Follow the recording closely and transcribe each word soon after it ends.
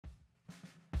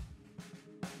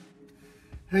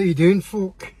How you doing,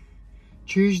 folk?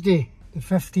 Tuesday the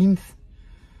 15th.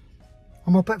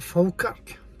 I'm up at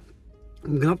Falkirk.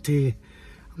 I'm going up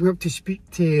to speak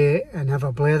to and have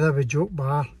a blether with Jock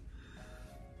Bar.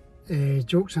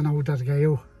 Jock's in Auld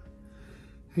Argyll.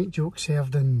 I think Jock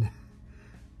served in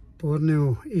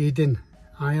Borneo, Aden,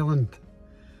 Ireland,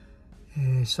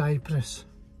 Cyprus.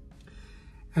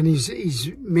 And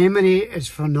his memory is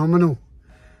phenomenal.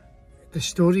 The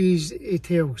stories he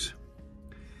tells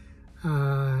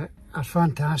are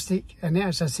fantastic, and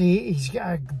as I say, he's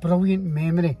got a brilliant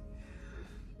memory,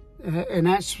 and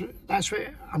that's what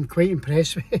I'm quite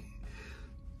impressed with.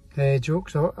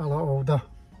 Jock's a lot older,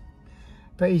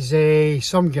 but he's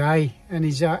some guy, and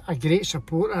he's a great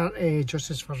supporter.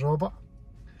 Justice for Robert.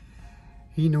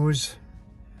 He knows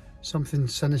something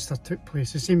sinister took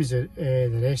place, the same as the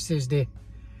rest of his day.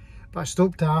 But I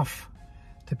stopped off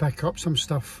to pick up some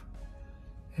stuff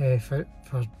for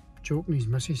Jock and his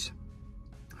missus.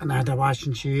 And I had a wash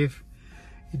and shave.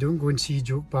 You don't go and see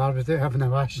Jock Bar without having a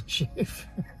wash and shave.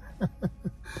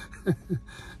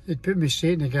 They'd put me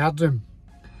straight in the guard room.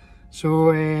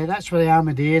 So that's where I am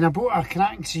today. And I bought a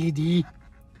cracking CD,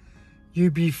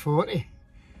 UB40,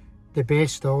 the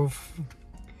best of.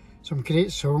 Some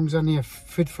great songs in there.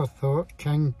 Food for Thought,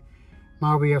 King,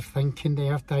 My Way of Thinking, The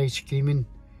Earth Dies Screaming,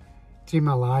 Dream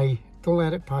a Lie, Don't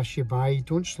Let It Pass You By,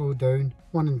 Don't Slow Down,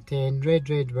 1 in 10, Red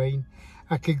Red Wine,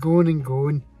 I Could Go On and Go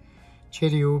On,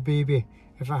 Cherry O Baby,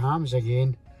 If It Happens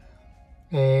Again.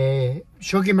 Shuggy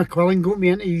McQuillan got me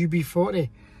into UB40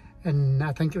 in,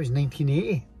 I think it was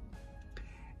 1980.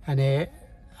 And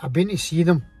I've been to see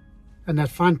them, and they're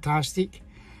fantastic.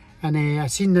 And I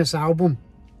seen this album,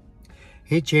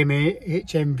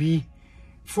 HMV,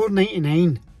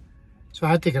 $4.99, so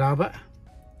I had to grab it.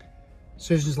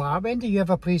 Susan's like, when do you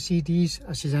ever play CDs?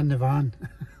 I says, in the van.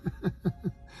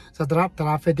 So I dropped her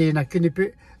off a day and I couldn't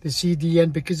put the CD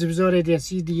in because there was already a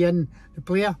CD in the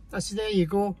player. I said, there you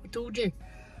go, I told you.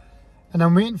 And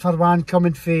I'm waiting for one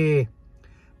coming for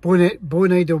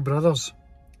Bone Idol Brothers.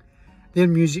 Their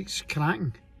music's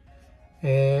cracking.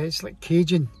 It's like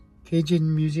Cajun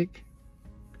music.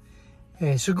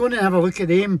 So go and have a look at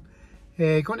them.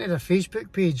 Go to their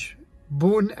Facebook page,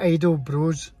 Bone Idol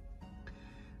Bros,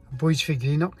 Boys for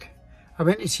Greenock. I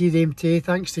went to see them today,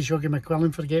 thanks to Shuggy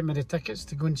McQuillan for getting me the tickets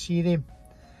to go and see them.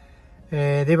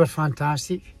 They were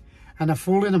fantastic, and I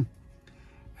followed them.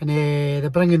 And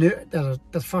they're bringing out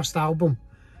their first album.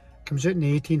 Comes out on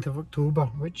the 18th of October,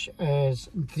 which is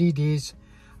in 3 days.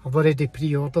 I've already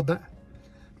pre-ordered it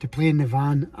to play in the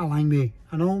van along with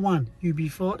an old one,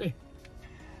 UB40.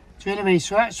 So anyway,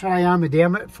 so that's where I am today.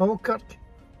 I'm at Falkirk.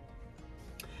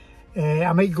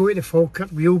 I might go to the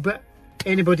Falkirk wheel, but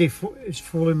anybody who's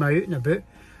following me out and about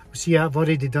will see I've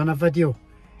already done a video,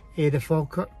 the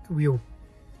Falkirk wheel.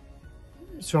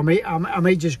 So I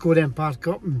might just go there and park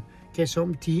up and get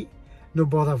something to eat. No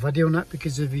bother videoing it,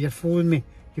 because if you're following me,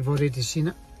 you've already seen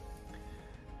it.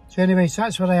 So anyway, so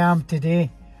that's where I am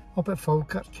today, up at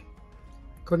Falkirk.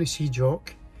 Going to see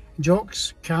Jock.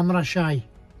 Jock's camera shy.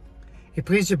 He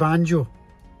plays the banjo.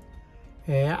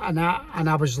 And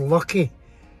I was lucky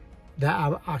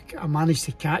that I managed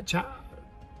to catch a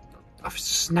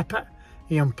snippet of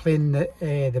him playing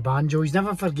the banjo. He's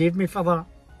never forgave me for that.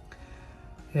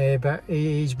 But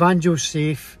his banjo's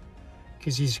safe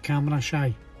because he's camera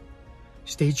shy.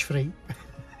 Stage fright.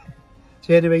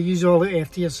 So anyway, you all out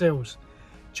after yourselves.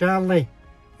 Charlie,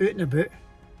 out and about,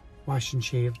 washed and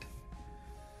shaved.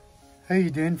 How you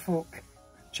doing, folk?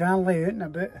 Charlie, out and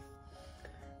about.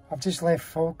 I've just left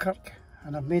Falkirk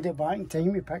and I've made it back in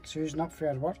time to pick Susan up for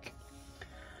her work.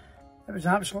 It was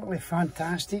absolutely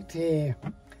fantastic to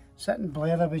sit and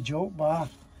blether with Jock Bar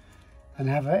and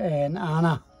have it and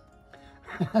Anna.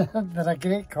 They're a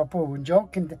great couple, and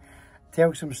Jock can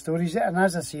tell some stories, and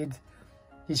as I said,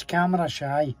 he's camera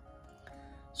shy.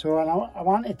 So I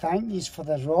want to thank you for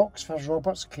the rocks for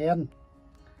Robert's cairn.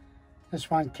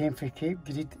 This one came from Cape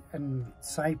Greed in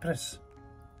Cyprus.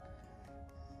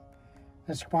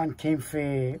 This one came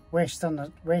from West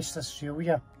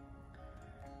Australia.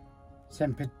 I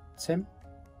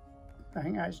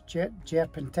think that's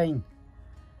Jerpentine,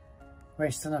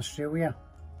 Western Australia.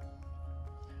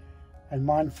 And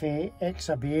one for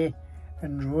Exa Bay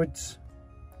in Rhodes.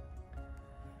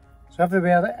 So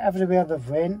everywhere they've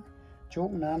went,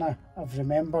 Jock and Anna have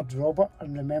remembered Robert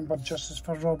and remembered Justice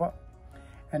for Robert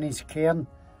and his cairn.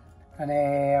 And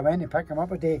I went to pick him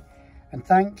up today. And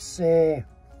thanks for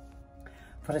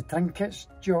the trinkets,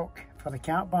 Jock, for the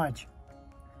cat badge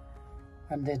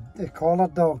and the collar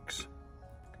dogs.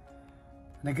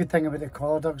 And the good thing about the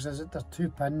collar dogs is that they're 2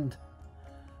 pinned.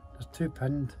 They're 2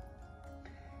 pinned.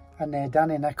 And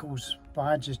Danny Nichols'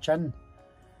 badge is chin.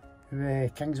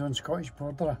 King's Own Scottish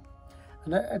Borderer.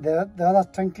 And the other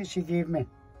trinket she gave me.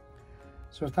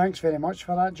 So thanks very much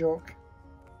for that, Jock.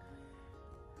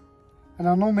 And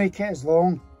I'll not make it as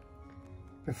long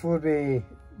before we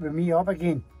meet up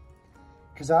again,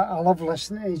 because I love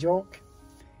listening to Jock,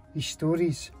 his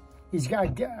stories. He's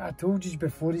got I told you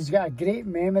before, he's got a great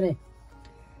memory,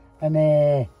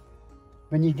 and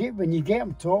when you get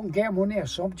him talking, get him onto a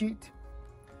subject,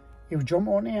 he'll jump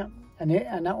onto it, and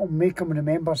that'll make him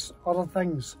remember other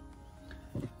things.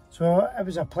 So it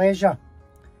was a pleasure,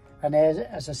 and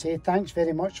as I say, thanks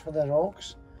very much for the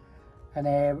rocks,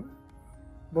 and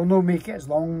we'll not make it as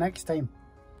long next time.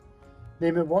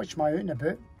 Maybe watch my out and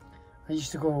about. I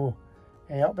used to go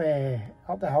up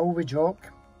the hill with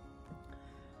Jock.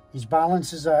 His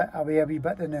balance is away a wee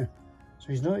bit now, so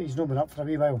he's not been up for a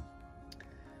wee while.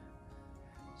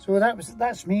 So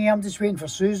that's me. I'm just waiting for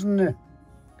Susan now,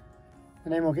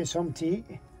 and then we'll get some to eat,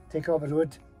 take up the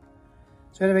road.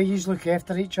 So anyway, you just look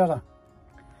after each other.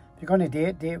 If you're going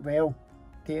to do it well,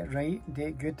 do it right, do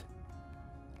it good.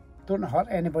 Don't hurt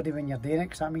anybody when you're doing it,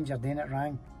 because that means you're doing it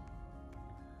wrong.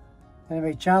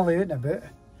 Anyway, Charlie out and about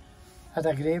had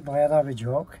a great blather with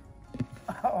Jock.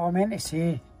 Oh, I meant to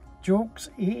say, Jock's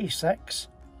 86,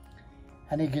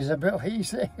 and he goes about like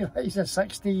he's a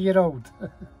 60-year-old.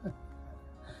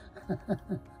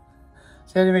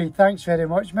 So anyway, thanks very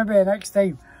much. Maybe next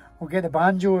time we'll get the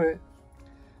banjo out.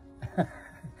 If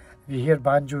you hear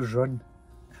banjos, run.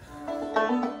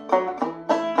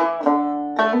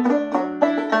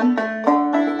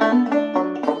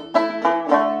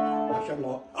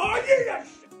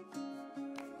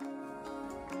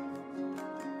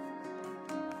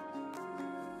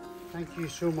 Thank you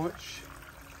so much,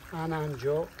 Anna and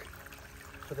Jock,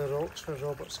 for the rocks for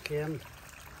Robert's cairn.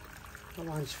 That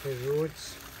one's for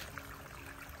Rhodes,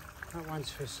 that one's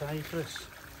for Cyprus,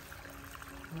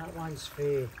 and that one's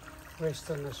for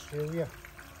Western Australia.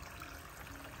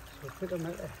 So put them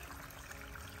at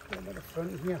the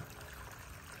front here.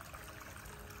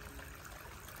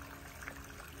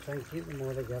 Try and keep them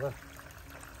all together.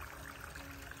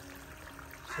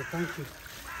 So thank you.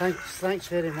 Thanks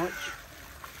very much.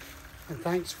 And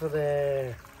thanks for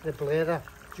the blather,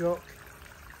 Jock.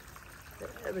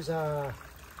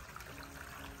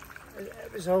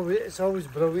 It's always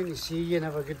brilliant to see you and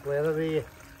have a good blather with you.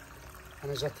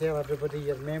 And as I tell everybody,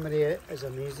 your memory is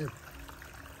amazing.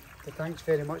 So thanks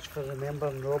very much for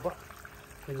remembering Robert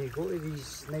when you go to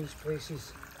these nice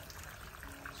places.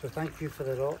 So thank you for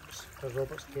the rocks for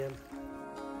Robert's cairn.